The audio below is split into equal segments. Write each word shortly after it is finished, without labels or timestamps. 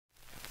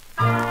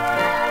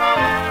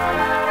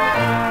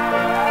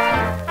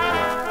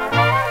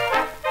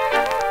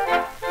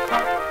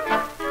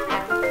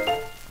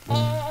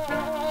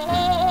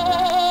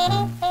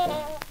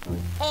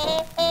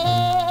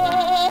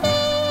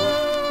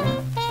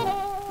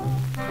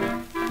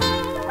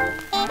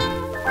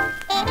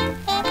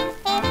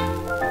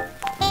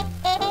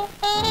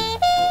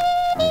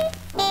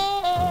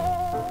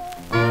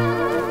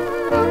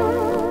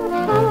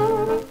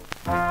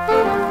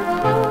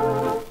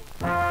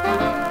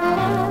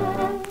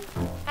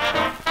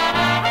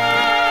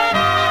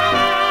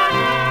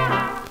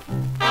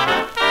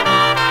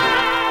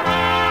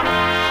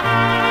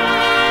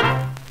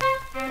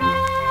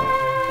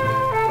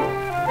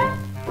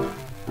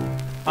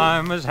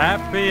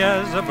happy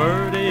as a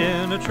birdie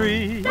in a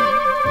tree.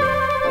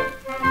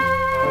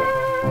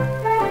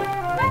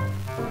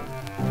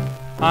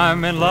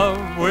 I'm in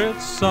love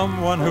with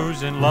someone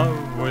who's in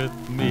love with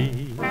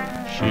me.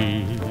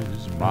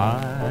 She's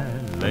my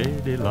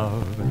lady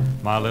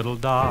love, my little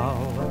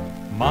doll,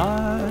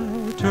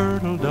 my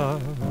turtle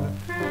dove.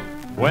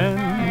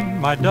 When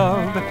my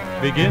dove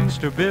begins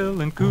to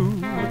bill and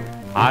coo,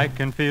 I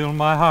can feel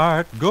my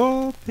heart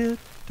go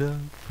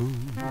pit-a-poo.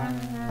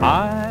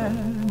 I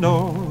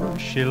know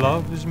she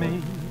loves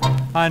me,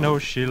 I know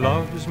she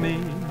loves me,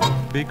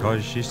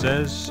 because she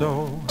says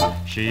so.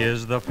 She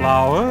is the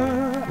flower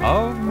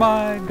of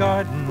my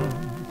garden,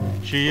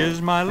 she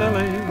is my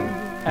lily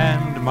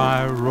and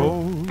my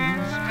rose.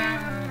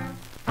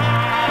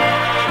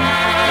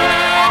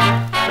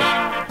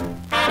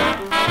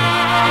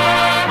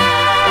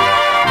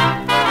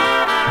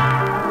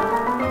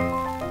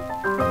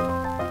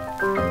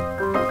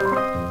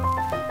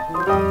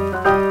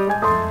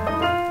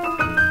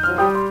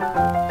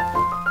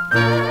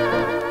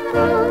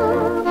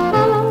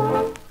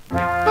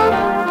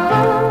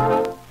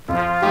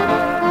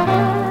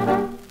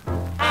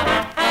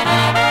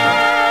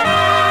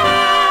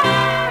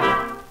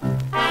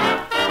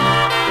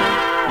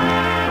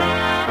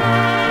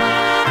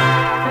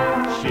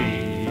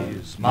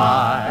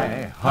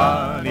 My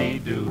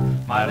honeydew,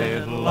 my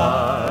little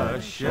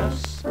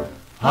luscious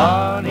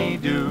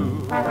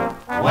honeydew.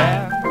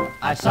 When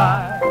I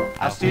sigh,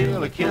 I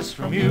steal a kiss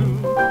from you.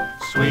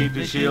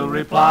 Sweetly she'll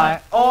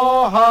reply,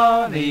 oh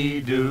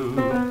honeydew.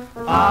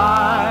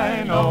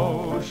 I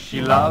know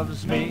she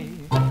loves me,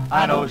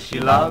 I know she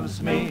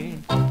loves me,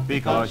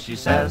 because she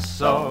says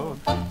so.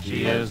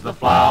 She is the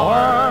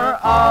flower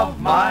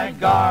of my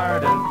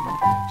garden,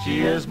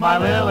 she is my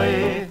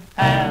lily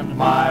and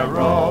my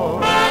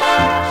rose.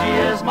 She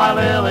is my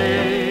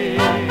lily